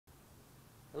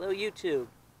Hello YouTube,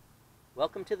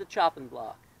 welcome to the chopping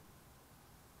block.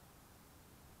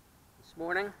 This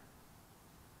morning,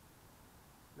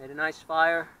 made a nice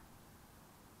fire,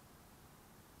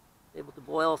 able to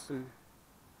boil some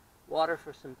water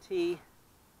for some tea.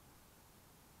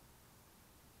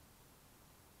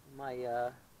 In my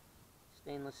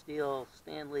stainless steel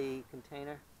Stanley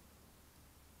container,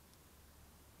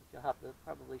 which I'll have to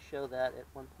probably show that at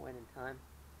one point in time.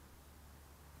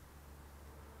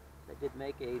 I did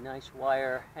make a nice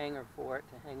wire hanger for it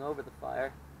to hang over the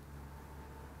fire,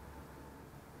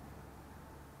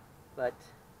 but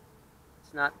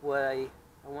it's not what I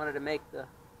wanted to make the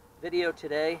video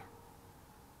today.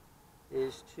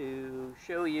 Is to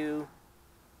show you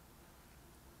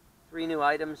 3 new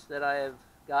items that I have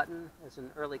gotten as an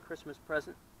early Christmas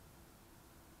present.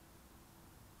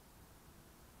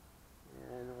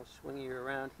 And I'll swing you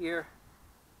around here.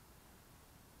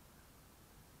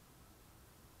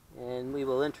 And we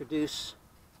will introduce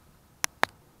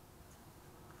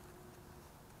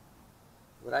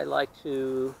what I like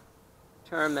to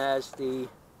term as the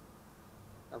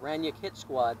Aranyik Hit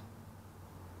Squad.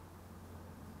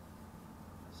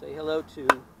 Say hello to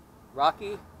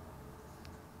Rocky,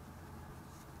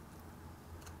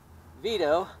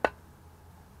 Vito,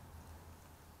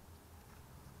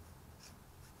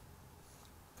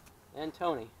 and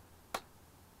Tony.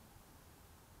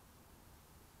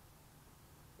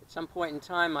 At some point in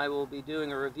time, I will be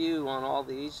doing a review on all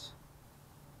these,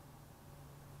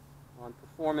 on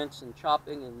performance and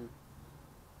chopping and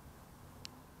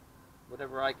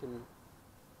whatever I can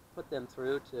put them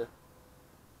through to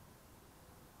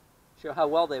show how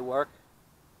well they work.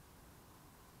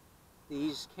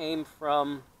 These came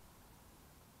from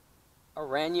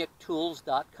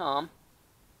AranyikTools.com,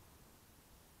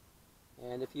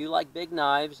 and if you like big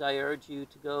knives, I urge you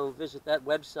to go visit that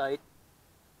website.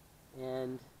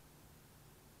 And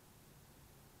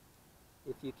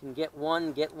if you can get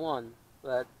one, get one.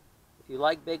 But if you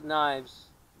like big knives,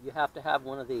 you have to have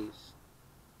one of these.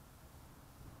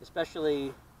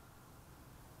 Especially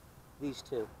these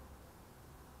two.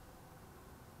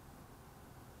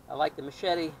 I like the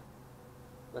Machete,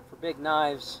 but for big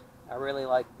knives, I really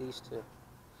like these two.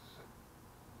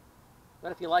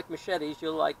 But if you like machetes,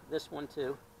 you'll like this one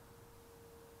too.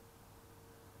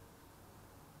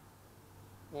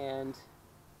 And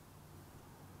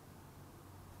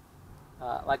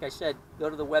like I said, go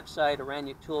to the website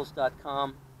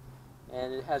AranyikTools.com,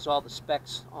 and it has all the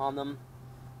specs on them.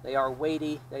 They are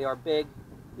weighty, they are big,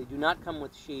 they do not come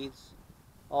with sheaths,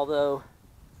 although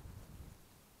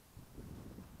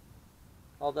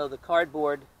the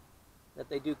cardboard that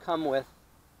they do come with,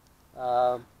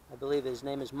 I believe his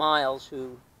name is Miles,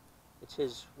 it's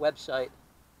his website.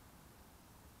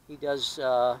 He does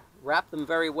wrap them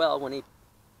very well when he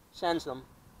sends them,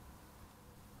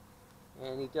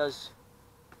 and he does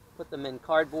put them in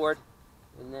cardboard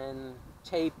and then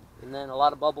tape and then a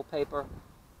lot of bubble paper,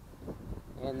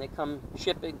 and they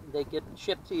get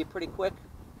shipped to you pretty quick.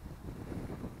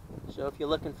 So if you're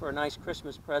looking for a nice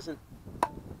Christmas present,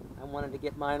 I wanted to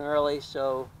get mine early,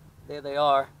 so there they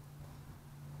are.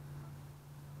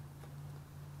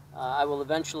 I will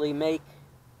eventually make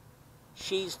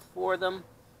sheaths for them.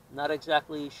 Not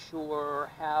exactly sure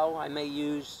how. I may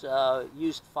use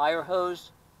used fire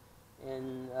hose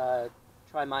and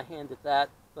try my hand at that,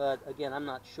 but again, I'm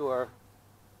not sure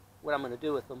what I'm going to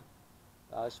do with them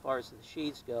as far as the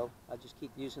sheaths go. I just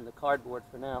keep using the cardboard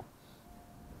for now.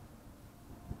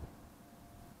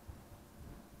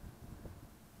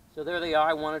 So there they are.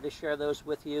 I wanted to share those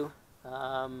with you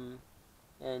and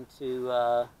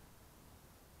to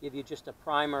give you just a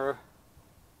primer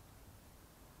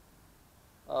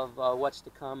of what's to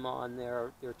come on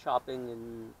their chopping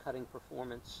and cutting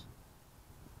performance.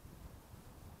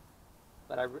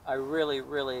 But I really,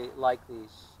 really like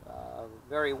these.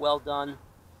 Very well done.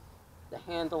 The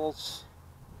handles,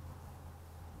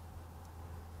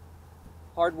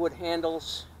 hardwood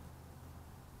handles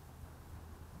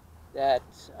that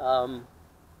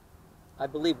I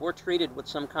believe were treated with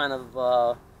some kind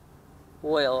of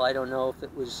oil. I don't know if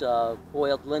it was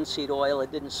boiled linseed oil.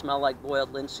 It didn't smell like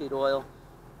boiled linseed oil,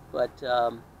 but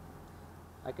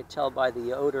I could tell by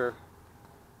the odor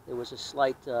there was a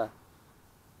slight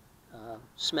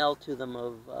smell to them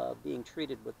of being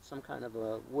treated with some kind of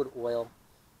a wood oil,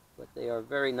 but they are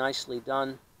very nicely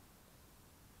done.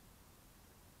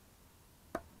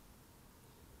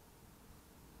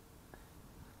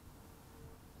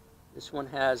 This one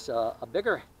has a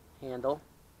bigger handle.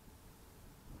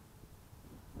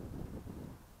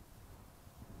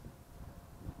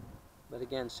 But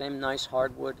again, same nice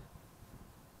hardwood.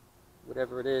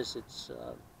 Whatever it is, it's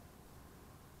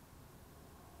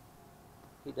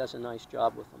he does a nice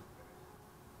job with them.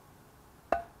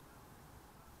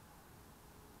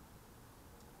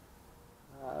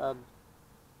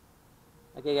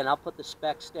 Again, I'll put the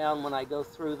specs down when I go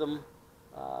through them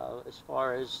as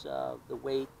far as the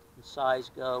weight and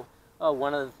size go. Oh,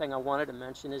 one other thing I wanted to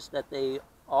mention is that they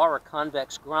are a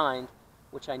convex grind,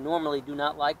 which I normally do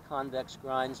not like convex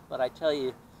grinds, but I tell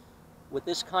you, with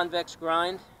this convex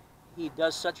grind, he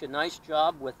does such a nice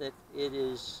job with it. It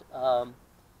is a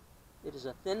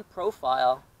thin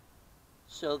profile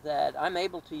so that I'm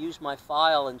able to use my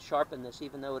file and sharpen this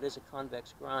even though it is a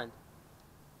convex grind.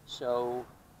 So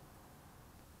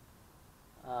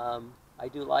I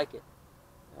do like it.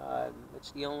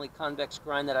 It's the only convex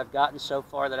grind that I've gotten so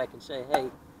far that I can say, hey,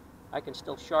 I can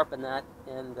still sharpen that,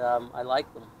 and I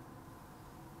like them.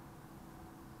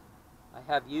 I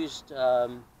have used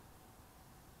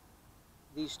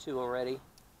these two already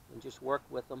and just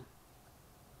worked with them.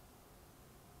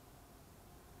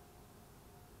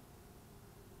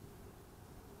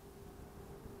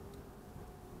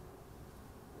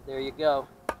 There you go.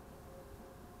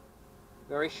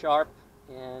 Very sharp,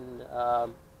 and I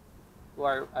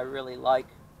really like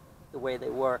the way they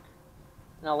work.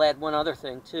 And I'll add one other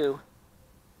thing too.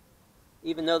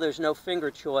 Even though there's no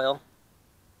finger choil,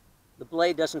 the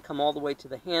blade doesn't come all the way to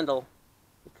the handle.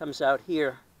 It comes out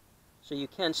here, so you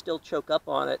can still choke up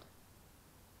on it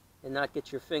and not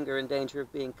get your finger in danger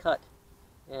of being cut.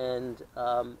 And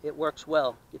it works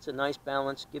well. It's a nice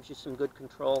balance, gives you some good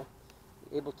control.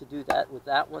 You're able to do that with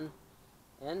that one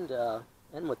and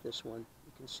with this one.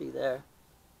 You can see there,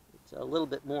 it's a little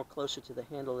bit more closer to the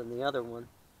handle than the other one,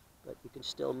 but you can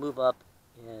still move up,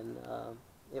 and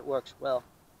it works well.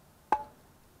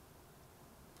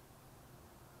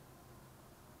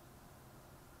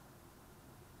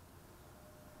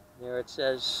 There it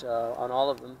says on all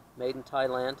of them, made in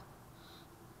Thailand.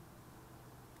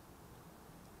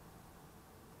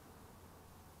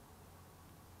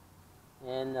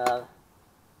 And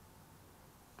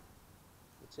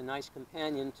it's a nice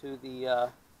companion to the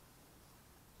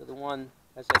one,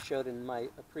 as I showed in my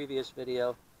previous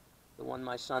video, the one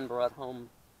my son brought home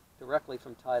directly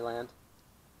from Thailand.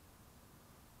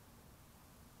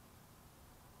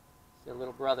 It's their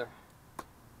little brother.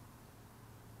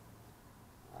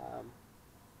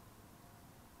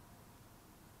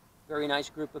 Very nice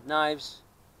group of knives.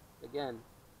 Again,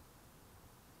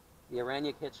 the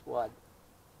Aranyik Hit Squad.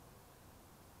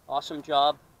 Awesome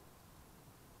job.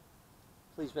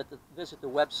 Please visit the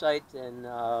website, and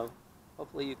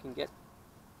hopefully you can get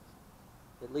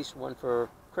at least one for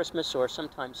Christmas or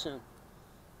sometime soon.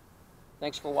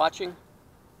 Thanks for watching.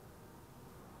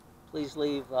 Please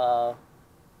leave a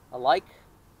like,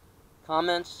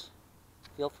 comments.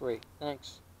 Feel free.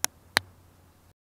 Thanks.